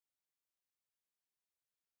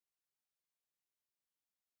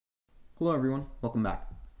Hello everyone, welcome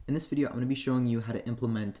back. In this video I'm going to be showing you how to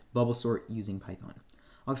implement bubble sort using Python.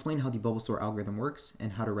 I'll explain how the bubble sort algorithm works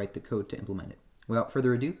and how to write the code to implement it. Without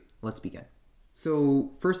further ado, let's begin.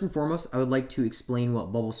 So first and foremost, I would like to explain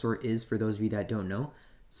what bubble sort is for those of you that don't know.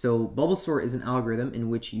 So bubble sort is an algorithm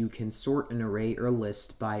in which you can sort an array or a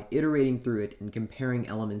list by iterating through it and comparing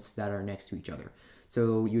elements that are next to each other.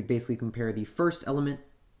 So you would basically compare the first element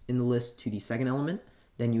in the list to the second element.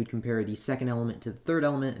 Then you would compare the second element to the third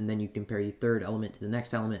element, and then you compare the third element to the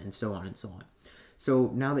next element, and so on and so on.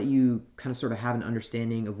 So now that you kind of sort of have an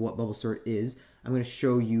understanding of what bubble sort is, I'm going to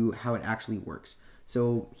show you how it actually works.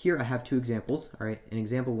 So here I have two examples. All right, in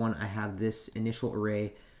example one, I have this initial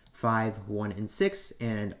array 5, 1, and 6,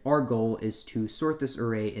 and our goal is to sort this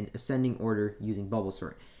array in ascending order using bubble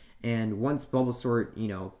sort. And once bubble sort,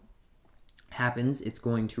 happens, it's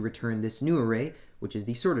going to return this new array, which is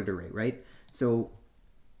the sorted array, right? So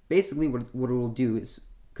basically, what it will do is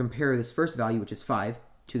compare this first value, which is 5,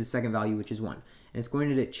 to the second value, which is 1. And it's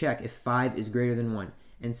going to check if 5 is greater than 1.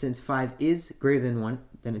 And since 5 is greater than 1,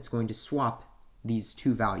 then it's going to swap these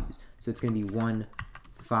two values. So it's going to be 1,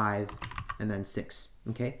 5, and then 6.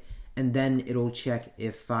 Okay? And then it'll check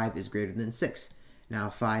if 5 is greater than 6. Now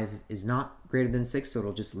 5 is not greater than 6, so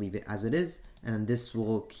it'll just leave it as it is. And this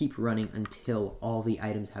will keep running until all the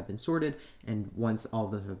items have been sorted. And once all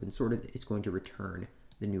of them have been sorted, it's going to return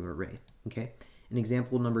the new array. Okay. In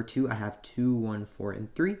example number 2, I have 2, 1, 4,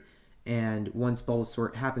 and 3. And once bubble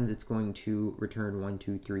sort happens, it's going to return 1,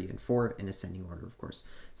 2, 3, and 4 in ascending order, of course.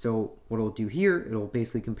 So what it'll do here, it'll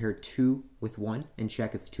basically compare 2 with 1 and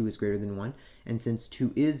check if 2 is greater than 1. And since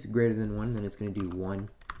 2 is greater than 1, then it's going to do 1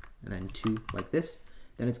 and then 2 like this.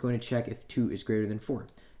 Then it's going to check if 2 is greater than 4.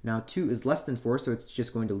 Now 2 is less than 4, so it's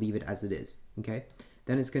just going to leave it as it is. Okay.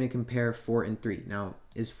 Then it's going to compare 4 and 3. Now,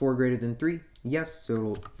 is 4 greater than 3? Yes, so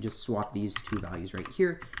it'll just swap these two values right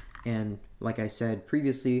here. And like I said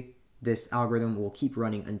previously, this algorithm will keep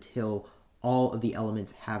running until all of the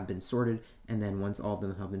elements have been sorted. And then once all of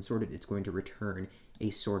them have been sorted, it's going to return a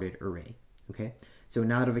sorted array. Okay, so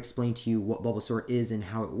now that I've explained to you what bubble sort is and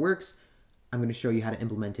how it works, I'm going to show you how to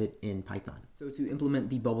implement it in Python. So to implement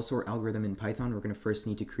the bubble sort algorithm in Python, we're going to first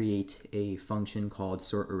need to create a function called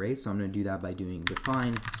sort array. So I'm going to do that by doing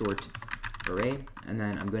define sort array, and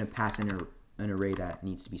then I'm going to pass in an array that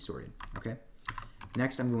needs to be sorted. Okay.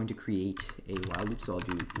 Next, I'm going to create a while loop. So I'll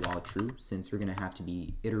do while true, since we're going to have to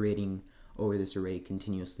be iterating over this array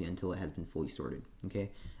continuously until it has been fully sorted.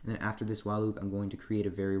 Okay. And then after this while loop, I'm going to create a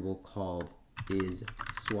variable called is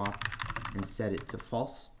swap and set it to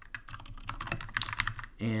false.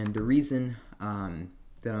 And the reason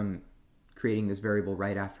that I'm creating this variable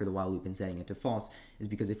right after the while loop and setting it to false is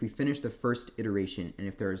because if we finish the first iteration and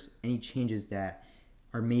if there's any changes that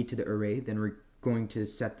are made to the array, then we're going to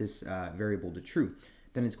set this variable to true.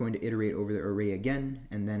 Then it's going to iterate over the array again,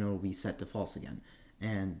 and then it'll be set to false again.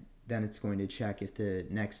 And then it's going to check if the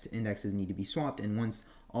next indexes need to be swapped, and once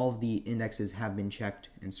all of the indexes have been checked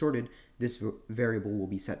and sorted, this variable will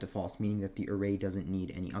be set to false, meaning that the array doesn't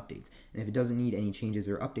need any updates. And if it doesn't need any changes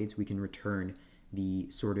or updates, we can return the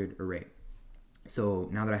sorted array. So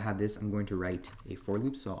now that I have this, I'm going to write a for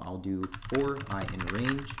loop. So I'll do for I in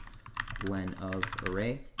range len of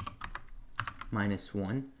array minus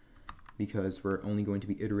 1, because we're only going to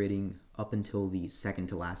be iterating up until the second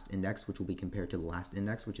to last index, which will be compared to the last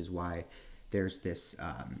index, which is why there's this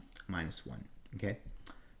minus 1. Okay.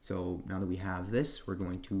 So now that we have this, we're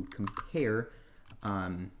going to compare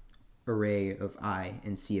array of I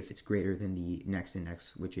and see if it's greater than the next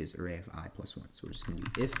index, which is array of I plus 1. So we're just going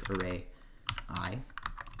to do if array I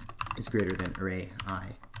is greater than array I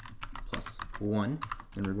plus 1,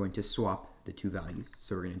 then we're going to swap the two values.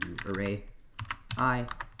 So we're going to do array I,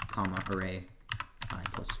 comma, array I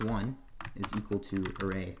plus 1 is equal to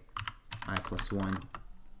array I plus 1,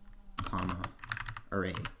 comma,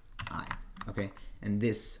 array I. Okay. And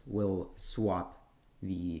this will swap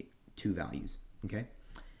the two values. Okay.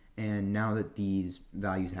 And now that these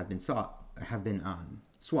values have been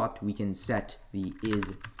swapped, we can set the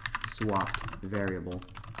is swapped variable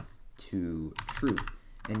to true.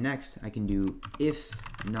 And next, I can do if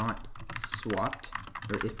not swapped,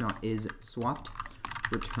 or if not is swapped,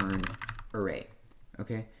 return array.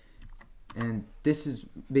 Okay. And this is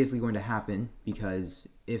basically going to happen because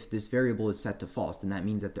if this variable is set to false, then that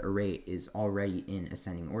means that the array is already in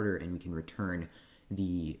ascending order and we can return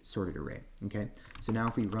the sorted array. Okay, so now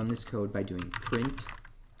if we run this code by doing print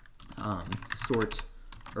sort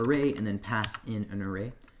array and then pass in an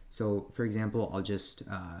array. So for example, I'll just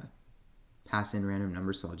pass in random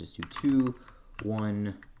numbers. So I'll just do 2,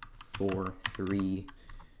 1, 4, 3,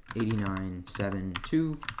 89, 7,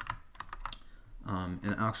 2.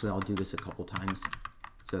 And actually I'll do this a couple times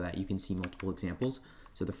so that you can see multiple examples.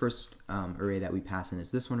 So the first array that we pass in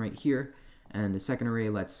is this one right here, and the second array,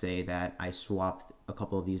 let's say that I swapped a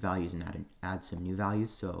couple of these values and add some new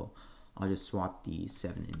values. So I'll just swap the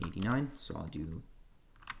 7 and 89. So I'll do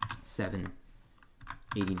 7,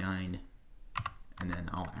 89, and then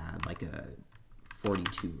I'll add like a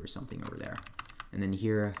 42 or something over there. And then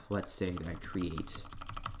here, let's say that I create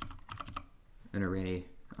an array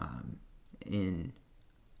in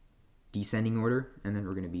descending order, and then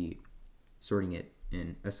we're going to be sorting it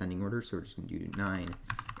in ascending order. So we're just going to do 9,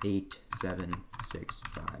 8, 7, 6,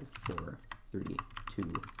 5, 4, 3,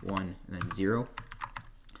 2, 1, and then 0.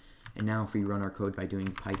 And now if we run our code by doing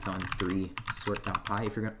python 3 sort.py,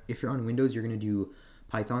 if you're on Windows, you're going to do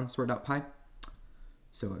python sort.py.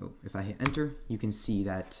 So if I hit enter, you can see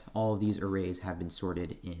that all of these arrays have been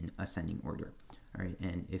sorted in ascending order. All right,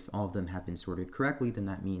 and if all of them have been sorted correctly, then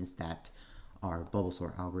that means that our bubble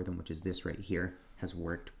sort algorithm, which is this right here, has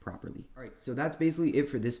worked properly. All right, so that's basically it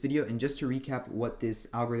for this video. And just to recap what this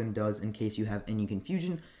algorithm does in case you have any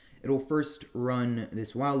confusion, it'll first run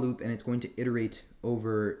this while loop, and it's going to iterate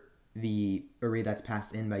over the array that's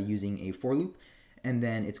passed in by using a for loop, and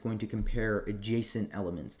then it's going to compare adjacent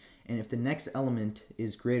elements. And if the next element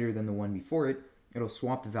is greater than the one before it, it'll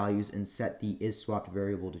swap the values and set the isSwapped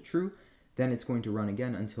variable to true. Then it's going to run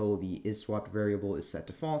again until the isSwapped variable is set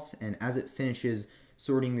to false, and as it finishes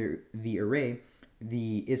sorting the array,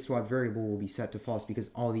 the isSwapped variable will be set to false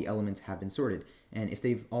because all the elements have been sorted. And if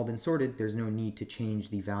they've all been sorted, there's no need to change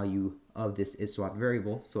the value of this isSwapped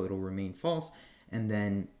variable, so it'll remain false, and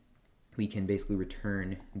then we can basically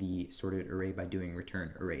return the sorted array by doing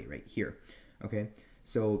return array right here. Okay,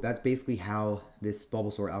 so that's basically how this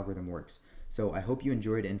bubble sort algorithm works. So I hope you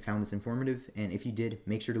enjoyed and found this informative, and if you did,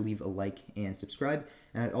 make sure to leave a like and subscribe.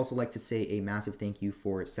 And I'd also like to say a massive thank you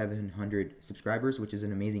for 700 subscribers, which is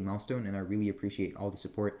an amazing milestone, and I really appreciate all the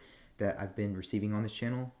support that I've been receiving on this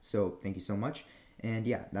channel. So thank you so much. And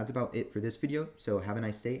yeah, that's about it for this video. So have a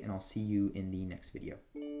nice day, and I'll see you in the next video.